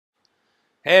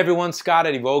Hey everyone, Scott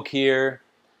at Evoke here.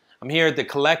 I'm here at the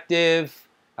Collective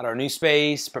at our new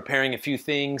space preparing a few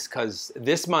things because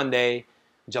this Monday,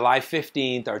 July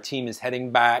 15th, our team is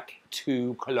heading back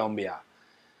to Colombia.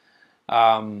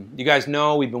 You guys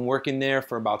know we've been working there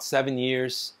for about 7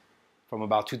 years, from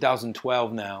about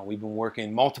 2012 now. We've been working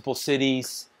in multiple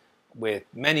cities with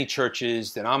many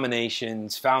churches,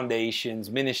 denominations,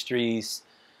 foundations, ministries,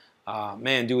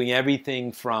 doing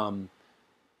everything from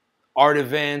art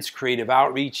events, creative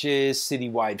outreaches,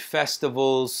 citywide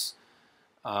festivals,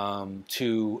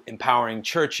 to empowering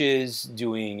churches,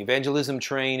 doing evangelism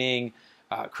training,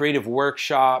 creative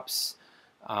workshops,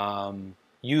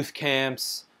 youth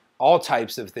camps, all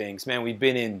types of things. Man, we've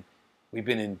been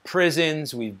in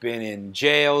prisons, we've been in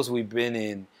jails, we've been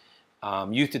in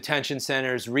youth detention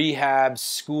centers, rehabs,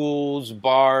 schools,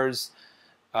 bars,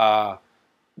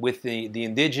 with the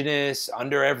indigenous,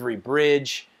 under every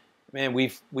bridge. Man,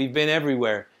 we've been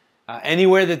everywhere.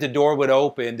 Anywhere that the door would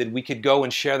open, that we could go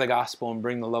and share the gospel and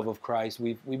bring the love of Christ,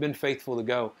 we've been faithful to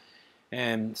go.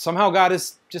 And somehow God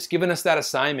has just given us that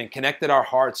assignment, connected our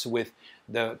hearts with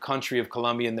the country of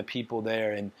Colombia and the people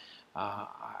there. And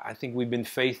I think we've been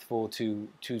faithful to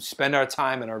spend our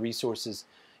time and our resources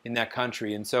in that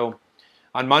country. And so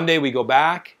on Monday, we go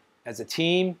back as a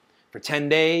team for 10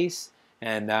 days.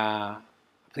 And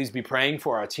please be praying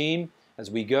for our team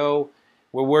as we go.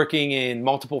 We're working in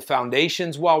multiple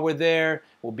foundations while we're there.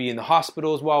 We'll be in the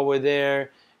hospitals while we're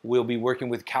there. We'll be working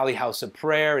with Cali House of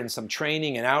Prayer and some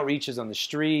training and outreaches on the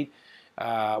street.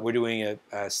 We're doing a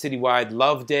citywide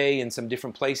love day in some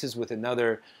different places with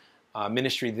another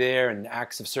ministry there, and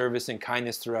acts of service and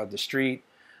kindness throughout the street.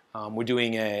 We're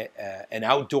doing an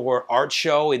outdoor art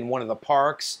show in one of the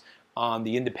parks on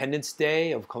the Independence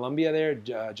Day of Colombia there,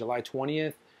 July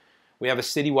 20th. We have a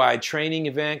citywide training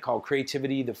event called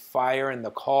Creativity, the Fire, and the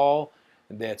Call.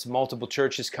 That's multiple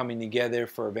churches coming together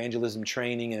for evangelism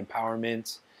training and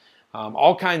empowerment.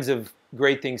 All kinds of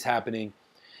great things happening.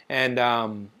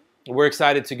 And we're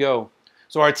excited to go.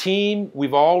 So our team,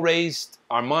 we've all raised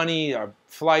our money, our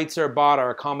flights are bought,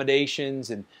 our accommodations,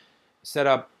 and set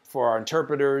up for our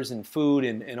interpreters and food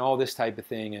and all this type of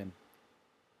thing. And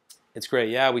it's great.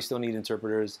 Yeah, we still need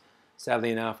interpreters. Sadly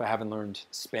enough, I haven't learned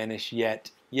Spanish yet.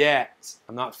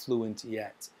 I'm not fluent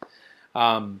yet.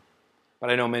 But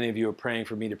I know many of you are praying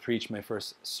for me to preach my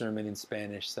first sermon in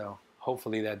Spanish, so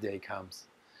hopefully that day comes.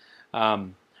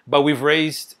 But we've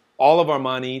raised all of our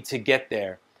money to get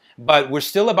there. But we're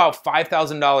still about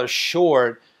 $5,000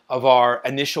 short of our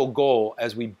initial goal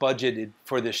as we budgeted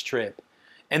for this trip.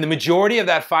 And the majority of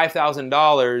that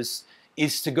 $5,000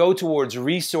 is to go towards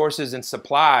resources and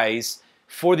supplies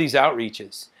for these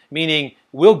outreaches. Meaning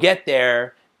we'll get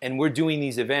there and we're doing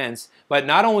these events, but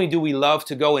not only do we love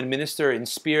to go and minister in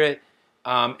spirit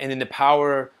and in the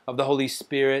power of the Holy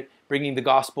Spirit, bringing the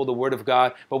gospel, the word of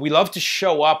God, but we love to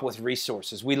show up with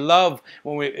resources. We love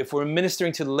if we're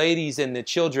ministering to the ladies and the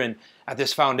children at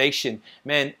this foundation,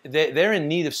 man, they're in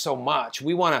need of so much.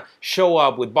 We want to show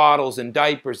up with bottles and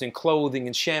diapers and clothing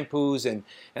and shampoos and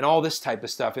all this type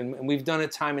of stuff. And we've done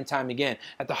it time and time again.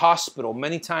 At the hospital,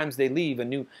 many times they leave. A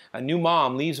new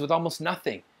mom leaves with almost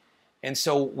nothing. And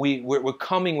so we're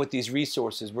coming with these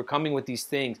resources. We're coming with these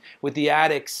things. With the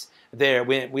addicts there,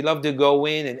 we love to go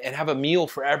in and have a meal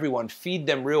for everyone, feed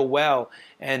them real well.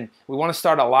 And we want to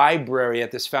start a library at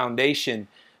this foundation,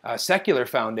 a secular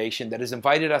foundation that has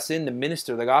invited us in to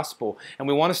minister the gospel. And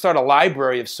we want to start a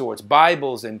library of sorts,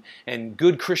 Bibles and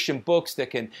good Christian books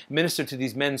that can minister to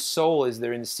these men's soul as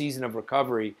they're in the season of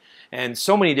recovery. And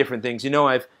so many different things. You know,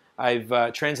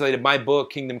 I've translated my book,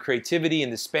 Kingdom Creativity,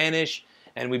 into Spanish,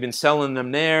 and we've been selling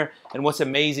them there. And what's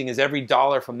amazing is every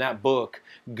dollar from that book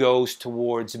goes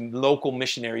towards local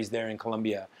missionaries there in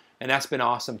Colombia. And that's been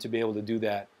awesome to be able to do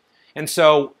that. And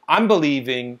so I'm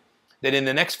believing that in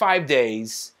the next 5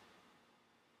 days,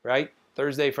 right?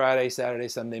 Thursday, Friday, Saturday,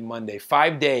 Sunday, Monday,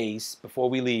 5 days before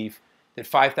we leave, that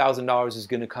 $5,000 is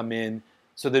going to come in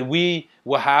so that we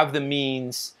will have the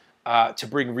means to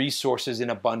bring resources in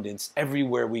abundance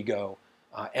everywhere we go,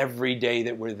 every day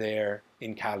that we're there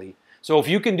in Cali. So if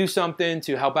you can do something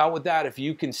to help out with that, if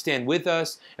you can stand with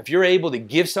us, if you're able to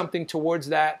give something towards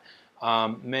that,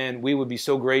 man, we would be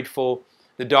so grateful.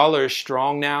 The dollar is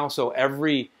strong now, so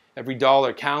every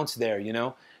dollar counts there, you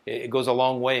know. It goes a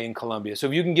long way in Colombia. So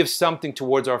if you can give something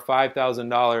towards our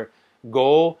 $5,000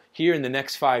 goal here in the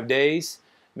next 5 days,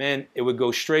 man, it would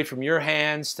go straight from your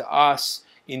hands to us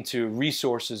into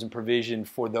resources and provision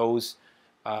for those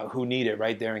who need it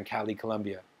right there in Cali,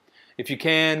 Colombia. If you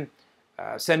can,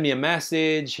 send me a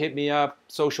message, hit me up,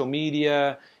 social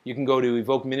media. You can go to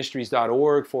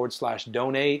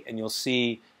evokeministries.org/donate, and you'll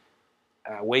see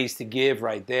ways to give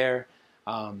right there.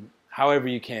 however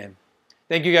you can.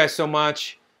 Thank you guys so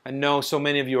much. I know so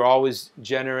many of you are always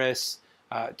generous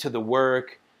to the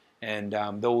work, and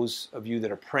those of you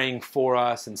that are praying for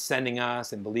us and sending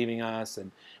us and believing us,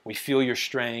 and we feel your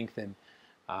strength, and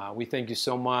we thank you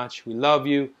so much. We love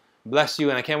you, bless you,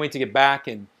 and I can't wait to get back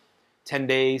in 10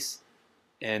 days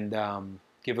and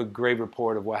give a great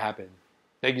report of what happened.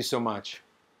 Thank you so much.